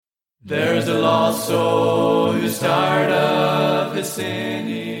There's a lost soul who's tired of his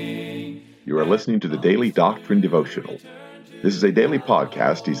sinning. You are listening to the Daily Doctrine Devotional. This is a daily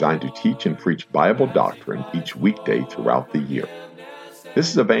podcast designed to teach and preach Bible doctrine each weekday throughout the year.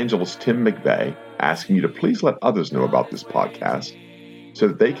 This is Evangelist Tim McVeigh asking you to please let others know about this podcast so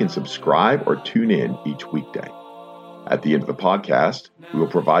that they can subscribe or tune in each weekday. At the end of the podcast, we will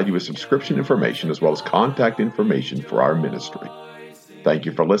provide you with subscription information as well as contact information for our ministry. Thank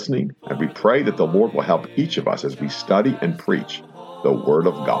you for listening, and we pray that the Lord will help each of us as we study and preach the Word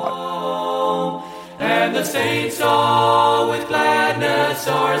of God. And the saints all with gladness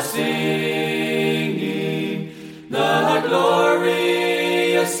are singing the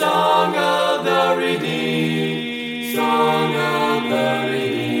glorious song of the redeemed, song of the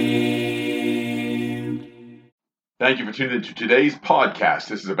redeemed. Thank you for tuning in to today's podcast.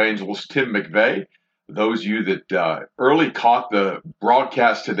 This is Evangelist Tim McVeigh. Those of you that early caught the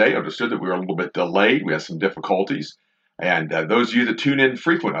broadcast today understood that we were a little bit delayed. We had some difficulties. And those of you that tune in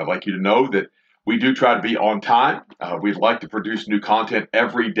frequent, I'd like you to know that we do try to be on time. We'd like to produce new content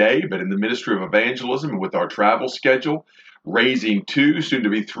every day, but in the ministry of evangelism and with our travel schedule, raising 2, soon to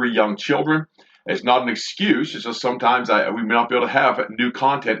be 3 young children, it's not an excuse. It's just sometimes we may not be able to have new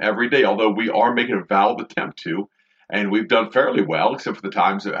content every day, although we are making a valid attempt to. And we've done fairly well, except for the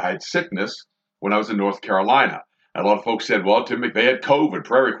times that I had sickness when I was in North Carolina. And a lot of folks said, well, Tim McVeigh had COVID.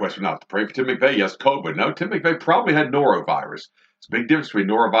 Prayer request went out to pray for Tim McVeigh. Yes, COVID. No, Tim McVeigh probably had norovirus. It's a big difference between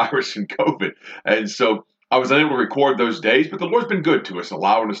norovirus and COVID. And so I was unable to record those days, but the Lord's been good to us,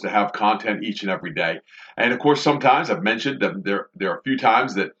 allowing us to have content each and every day. And of course, sometimes I've mentioned that there are a few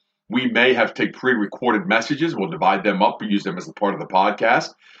times that we may have to take pre-recorded messages. We'll divide them up and use them as a part of the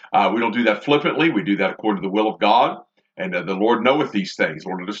podcast. We don't do that flippantly. We do that according to the will of God. And the Lord knoweth these things, the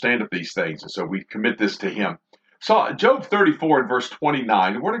Lord understandeth these things. And so we commit this to Him. So Job 34 and verse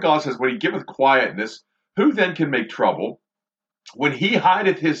 29, the Word of God says, when He giveth quietness, who then can make trouble? When He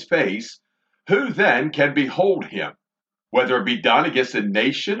hideth His face, who then can behold Him? Whether it be done against a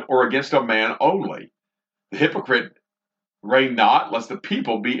nation or against a man only. The hypocrite reign not, lest the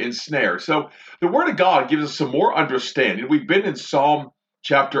people be ensnared. So the Word of God gives us some more understanding. We've been in Psalm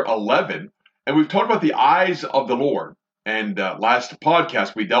chapter 11, and we've talked about the eyes of the Lord. And last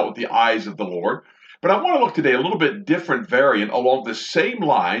podcast, we dealt with the eyes of the Lord. But I want to look today a little bit different variant along the same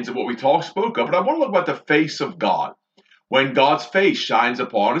lines of what we spoke of. But I want to look about the face of God. When God's face shines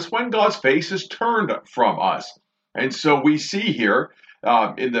upon us, when God's face is turned from us. And so we see here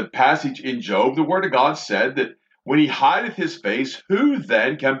in the passage in Job, the Word of God said that when He hideth His face, who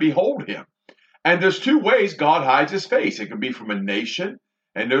then can behold Him? And there's 2 ways God hides His face. It can be from a nation,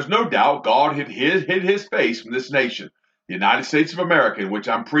 and there's no doubt God hid His face from this nation. The United States of America, in which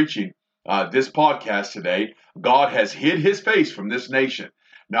I'm preaching this podcast today, God has hid His face from this nation.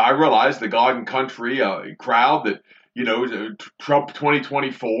 Now, I realize the God and country crowd that, Trump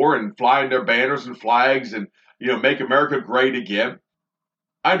 2024 and flying their banners and flags and, make America great again.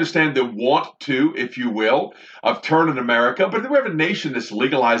 I understand the want to, if you will, of turning America, but we have a nation that's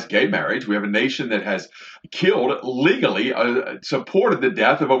legalized gay marriage. We have a nation that has killed legally, supported the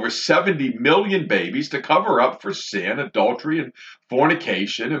death of over 70 million babies to cover up for sin, adultery, and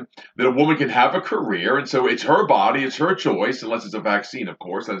fornication, and that a woman can have a career. And so it's her body, it's her choice, unless it's a vaccine, of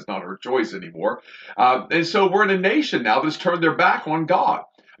course. That is not her choice anymore. And so we're in a nation now that's turned their back on God.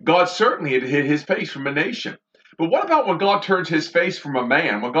 God certainly had hid His face from a nation. But what about when God turns His face from a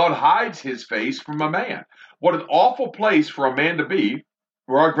man, when God hides His face from a man? What an awful place for a man to be,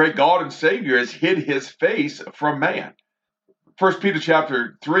 where our great God and Savior has hid His face from man. 1 Peter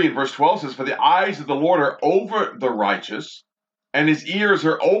chapter 3 and verse 12 says, for the eyes of the Lord are over the righteous, and His ears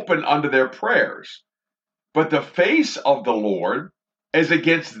are open unto their prayers. But the face of the Lord is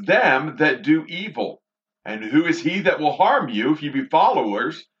against them that do evil. And who is He that will harm you if you be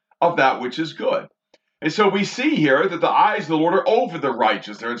followers of that which is good? And so we see here that the eyes of the Lord are over the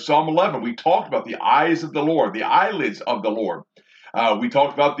righteous. There in Psalm 11, we talked about the eyes of the Lord, the eyelids of the Lord. We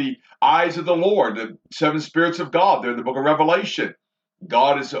talked about the eyes of the Lord, the 7 spirits of God. They're in the book of Revelation.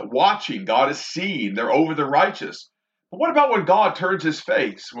 God is watching. God is seeing. They're over the righteous. But what about when God turns His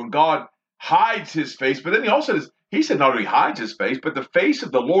face, when God hides His face? But then He said not only hides His face, but the face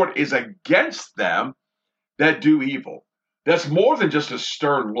of the Lord is against them that do evil. That's more than just a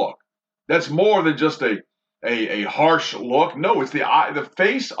stern look. That's more than just a harsh look. No, it's the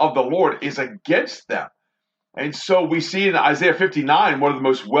face of the Lord is against them. And so we see in Isaiah 59, one of the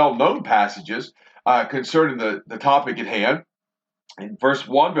most well-known passages concerning the topic at hand. In verse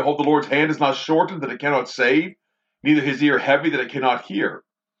 1, behold, the Lord's hand is not shortened that it cannot save, neither His ear heavy that it cannot hear.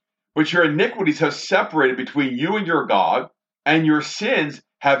 But your iniquities have separated between you and your God, and your sins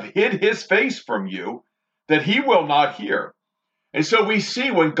have hid his face from you, that he will not hear. And so we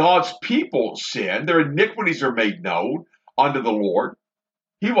see when God's people sin, their iniquities are made known unto the Lord,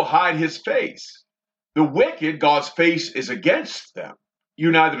 he will hide his face. The wicked, God's face is against them. You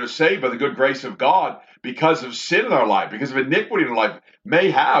and I that are saved by the good grace of God, because of sin in our life, because of iniquity in our life,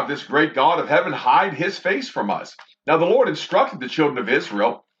 may have this great God of heaven hide his face from us. Now, the Lord instructed the children of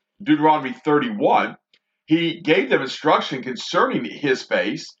Israel, Deuteronomy 31, he gave them instruction concerning his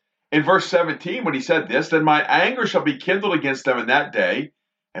face. In verse 17, when he said this, then my anger shall be kindled against them in that day,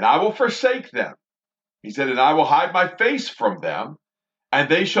 and I will forsake them. He said, and I will hide my face from them, and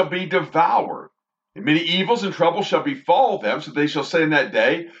they shall be devoured. And many evils and troubles shall befall them, so they shall say in that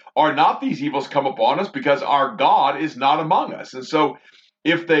day, are not these evils come upon us, because our God is not among us? And so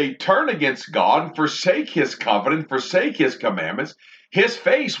if they turn against God and forsake his covenant, forsake his commandments, his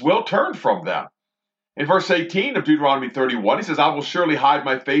face will turn from them. In verse 18 of Deuteronomy 31, he says, I will surely hide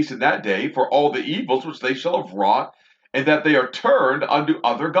my face in that day for all the evils which they shall have wrought, and that they are turned unto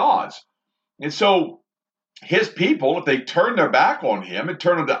other gods. And so his people, if they turn their back on him and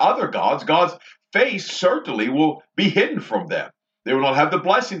turn unto other gods, God's face certainly will be hidden from them. They will not have the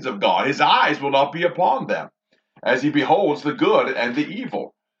blessings of God. His eyes will not be upon them as he beholds the good and the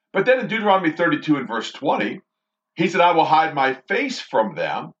evil. But then in Deuteronomy 32 and verse 20, he said, I will hide my face from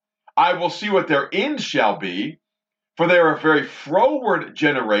them. I will see what their end shall be, for they are a very froward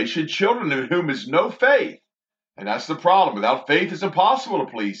generation, children in whom is no faith. And that's the problem. Without faith, it's impossible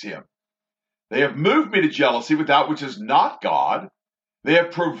to please him. They have moved me to jealousy with that which is not God. They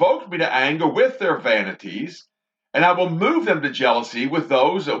have provoked me to anger with their vanities, and I will move them to jealousy with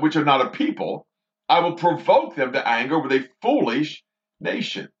those which are not a people. I will provoke them to anger with a foolish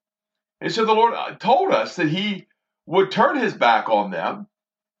nation. And so the Lord told us that he would turn his back on them.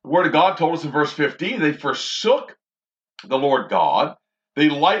 The word of God told us in verse 15, they forsook the Lord God. They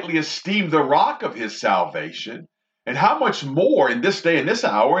lightly esteemed the rock of his salvation. And how much more in this day, in this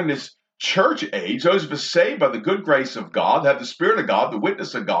hour, in this church age, those of us saved by the good grace of God, have the Spirit of God, the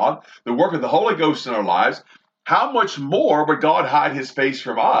witness of God, the work of the Holy Ghost in our lives, how much more would God hide his face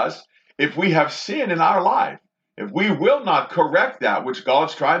from us if we have sin in our life? If we will not correct that which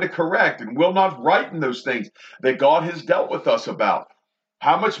God's trying to correct and will not righten those things that God has dealt with us about,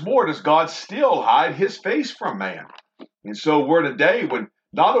 how much more does God still hide his face from man? And so we're in a day when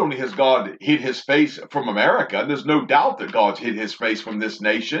not only has God hid his face from America, and there's no doubt that God's hid his face from this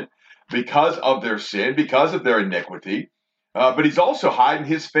nation because of their sin, because of their iniquity, but he's also hiding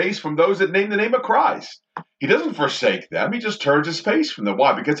his face from those that name the name of Christ. He doesn't forsake them. He just turns his face from them.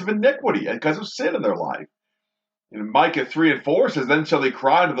 Why? Because of iniquity, because of sin in their life. And Micah 3 and 4 says, then shall they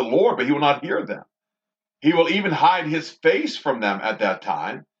cry unto the Lord, but he will not hear them. He will even hide his face from them at that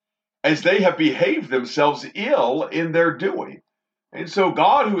time, as they have behaved themselves ill in their doing. And so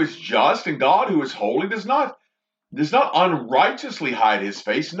God, who is just and God, who is holy, does not unrighteously hide his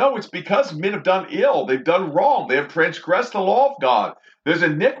face. No, it's because men have done ill. They've done wrong. They have transgressed the law of God. There's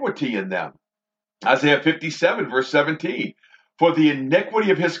iniquity in them. Isaiah 57, verse 17. For the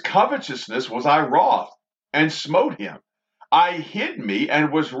iniquity of his covetousness was I wroth, and smote him. I hid me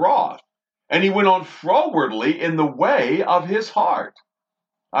and was wroth. And he went on frowardly in the way of his heart.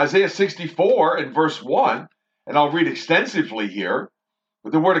 Isaiah 64 and verse 1, and I'll read extensively here,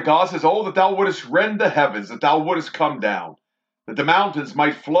 but the word of God says, oh, that thou wouldest rend the heavens, that thou wouldest come down, that the mountains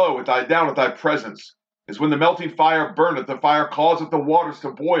might flow down at thy presence. As when the melting fire burneth, the fire causeth the waters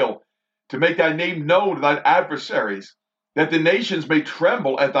to boil, to make thy name known to thine adversaries, that the nations may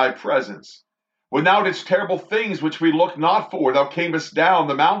tremble at thy presence. When thou didst terrible things which we looked not for, thou camest down,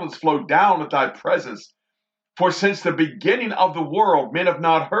 the mountains flowed down at thy presence. For since the beginning of the world men have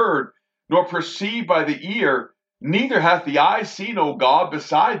not heard, nor perceived by the ear, neither hath the eye seen, O God,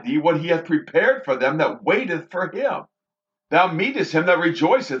 beside thee, what he hath prepared for them that waiteth for him. Thou meetest him that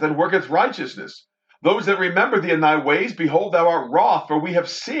rejoiceth and worketh righteousness. Those that remember thee in thy ways, behold, thou art wroth, for we have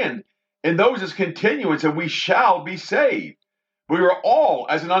sinned. In those is continuance, and we shall be saved. We are all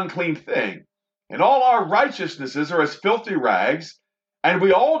as an unclean thing, and all our righteousnesses are as filthy rags, and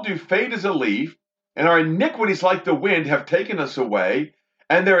we all do fade as a leaf, and our iniquities like the wind have taken us away,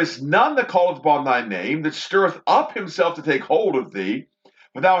 and there is none that calleth upon thy name, that stirreth up himself to take hold of thee.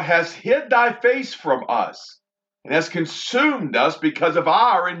 For thou hast hid thy face from us, and hast consumed us because of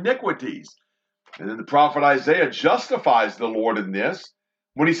our iniquities. And then the prophet Isaiah justifies the Lord in this,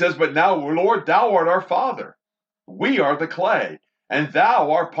 when he says, but now, Lord, thou art our Father. We are the clay, and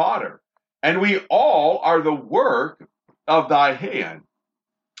thou art potter, and we all are the work of thy hand.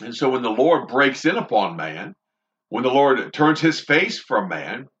 And so when the Lord breaks in upon man, when the Lord turns his face from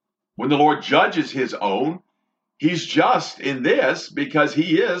man, when the Lord judges his own, He's just in this because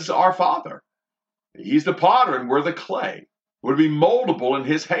he is our Father. He's the potter and we're the clay. We're to be moldable in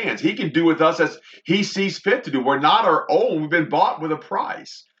his hands. He can do with us as he sees fit to do. We're not our own. We've been bought with a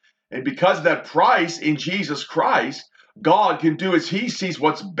price. And because of that price in Jesus Christ, God can do as he sees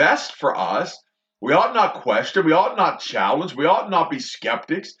what's best for us. We ought not question. We ought not challenge. We ought not be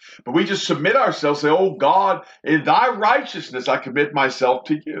skeptics. But we just submit ourselves, say, oh God, in thy righteousness I commit myself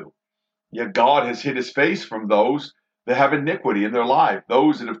to you. Yet God has hid his face from those that have iniquity in their life,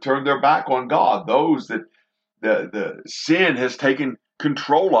 those that have turned their back on God, those that the sin has taken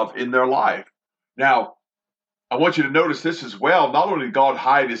control of in their life. Now, I want you to notice this as well. Not only did God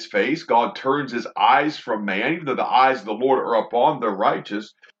hide his face, God turns his eyes from man, even though the eyes of the Lord are upon the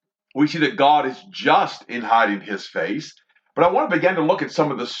righteous. We see that God is just in hiding his face. But I want to begin to look at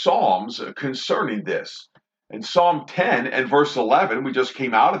some of the Psalms concerning this. In Psalm 10 and verse 11, we just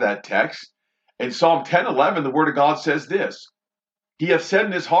came out of that text. In Psalm 10:11, the word of God says this: He hath said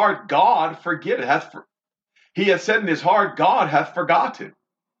in his heart, God forgetteth. He hath said in his heart, God hath forgotten.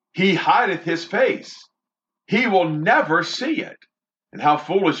 He hideth his face. He will never see it. And how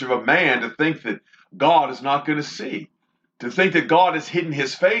foolish of a man to think that God is not going to see. To think that God has hidden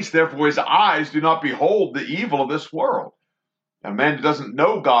his face, therefore his eyes do not behold the evil of this world. A man who doesn't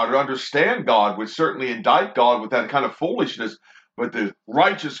know God or understand God would certainly indict God with that kind of foolishness, but the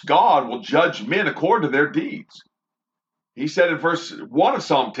righteous God will judge men according to their deeds. He said in verse 1 of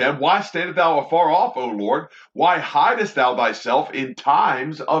Psalm 10, Why standest thou afar off, O Lord? Why hidest thou thyself in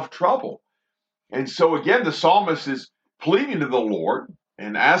times of trouble? And so again, the psalmist is pleading to the Lord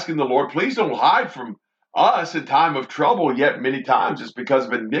and asking the Lord, please don't hide from us in time of trouble, yet many times it's because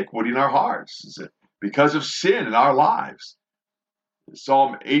of iniquity in our hearts. It's because of sin in our lives.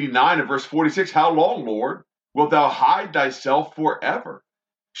 Psalm 89 and verse 46, How long, Lord, wilt thou hide thyself forever?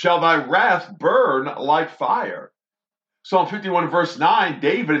 Shall thy wrath burn like fire? Psalm 51 and verse 9,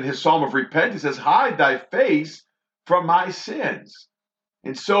 David in his psalm of repentance says, Hide thy face from my sins.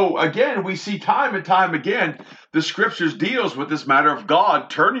 And so, again, we see time and time again, the scriptures deals with this matter of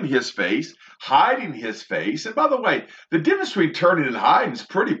God turning his face, hiding his face. And by the way, the difference between turning and hiding is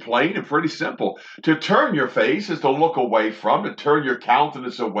pretty plain and pretty simple. To turn your face is to look away from, to turn your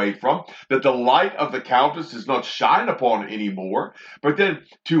countenance away from, that the light of the countenance does not shine upon anymore. But then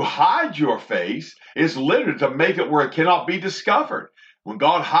to hide your face is literally to make it where it cannot be discovered. When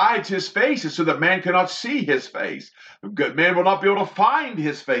God hides his face, it's so that man cannot see his face. Man will not be able to find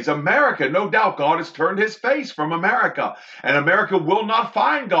his face. America, no doubt, God has turned his face from America. And America will not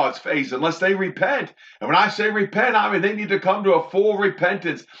find God's face unless they repent. And when I say repent, I mean they need to come to a full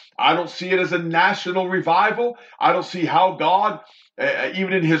repentance. I don't see it as a national revival. I don't see how God,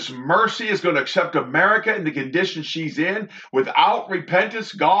 even in his mercy, is going to accept America in the condition she's in. Without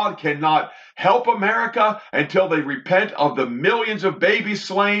repentance, God cannot help America until they repent of the millions of babies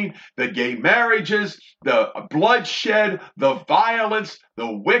slain, the gay marriages, the bloodshed, the violence,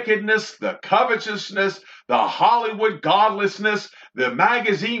 the wickedness, the covetousness, the Hollywood godlessness, the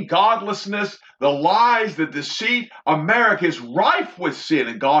magazine godlessness, the lies, the deceit. America is rife with sin,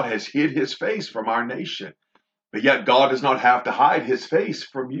 and God has hid his face from our nation. But yet God does not have to hide his face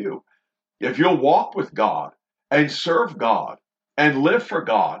from you. If you'll walk with God and serve God and live for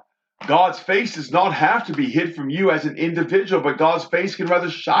God, God's face does not have to be hid from you as an individual, but God's face can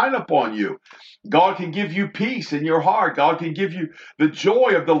rather shine upon you. God can give you peace in your heart. God can give you the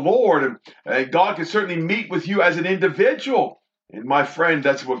joy of the Lord, and God can certainly meet with you as an individual. And my friend,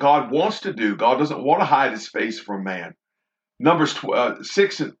 that's what God wants to do. God doesn't want to hide his face from man. Numbers chapter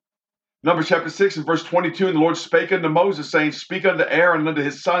 6 and verse 22, and the Lord spake unto Moses, saying, Speak unto Aaron and unto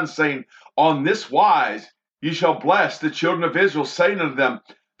his sons, saying, On this wise ye shall bless the children of Israel, saying unto them,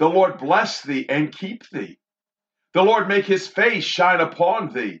 The Lord bless thee and keep thee. The Lord make his face shine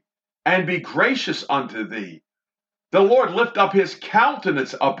upon thee and be gracious unto thee. The Lord lift up his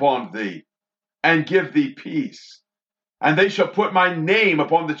countenance upon thee and give thee peace. And they shall put my name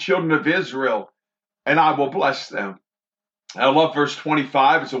upon the children of Israel, and I will bless them. I love verse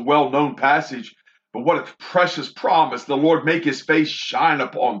 25. It's a well-known passage, but what a precious promise. The Lord make his face shine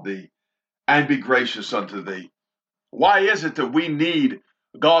upon thee and be gracious unto thee. Why is it that we need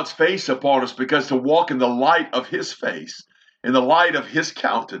God's face upon us? Because to walk in the light of his face, in the light of his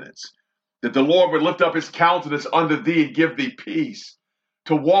countenance, that the Lord would lift up his countenance unto thee and give thee peace.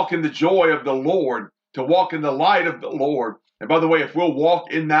 To walk in the joy of the Lord, to walk in the light of the Lord. And by the way, if we'll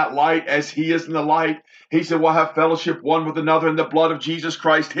walk in that light as he is in the light, he said we'll have fellowship one with another in the blood of Jesus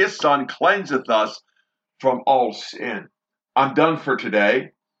Christ. His Son cleanseth us from all sin. I'm done for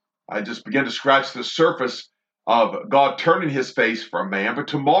today. I just began to scratch the surface of God turning his face from man. But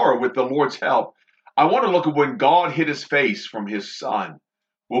tomorrow, with the Lord's help, I want to look at when God hid his face from his Son.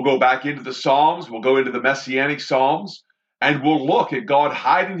 We'll go back into the Psalms, we'll go into the Messianic Psalms, and we'll look at God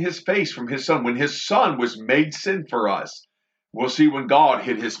hiding his face from his Son when his Son was made sin for us. We'll see when God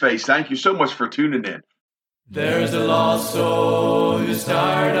hid his face. Thank you so much for tuning in. There's a lost soul who's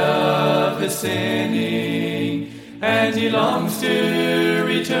tired of his sinning, and he longs to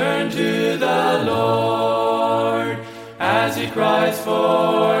return to the Lord as he cries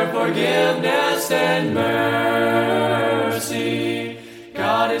for forgiveness and mercy.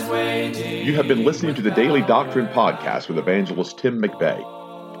 God is waiting. You have been listening to the Daily Doctrine Podcast with Evangelist Tim McVeigh.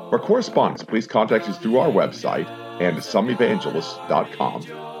 For correspondence, please contact us through our website and someevangelists.com,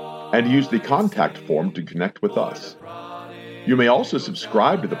 and use the contact form to connect with us. You may also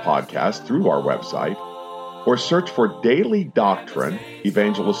subscribe to the podcast through our website, or search for Daily Doctrine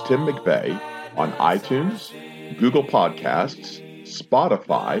Evangelist Tim McVeigh on iTunes, Google Podcasts,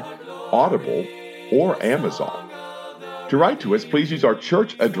 Spotify, Audible, or Amazon. To write to us, please use our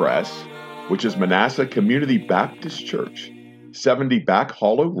church address, which is Manasseh Community Baptist Church, 70 Back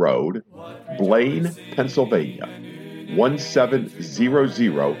Hollow Road, Blaine, Pennsylvania,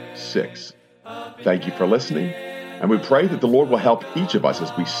 17006. Thank you for listening, and we pray that the Lord will help each of us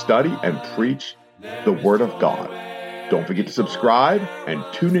as we study and preach the Word of God. Don't forget to subscribe and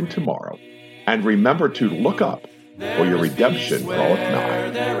tune in tomorrow. And remember to look up, for your redemption draweth nigh.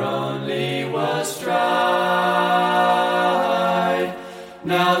 There only was strife.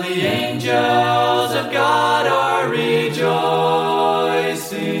 Now the angels of God are rejoicing,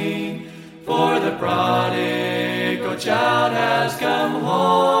 for the prodigal child has come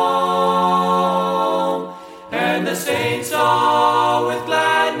home, and the saints all with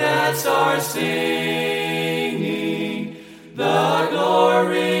gladness are singing the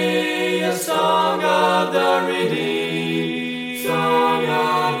glorious song of the redeemed.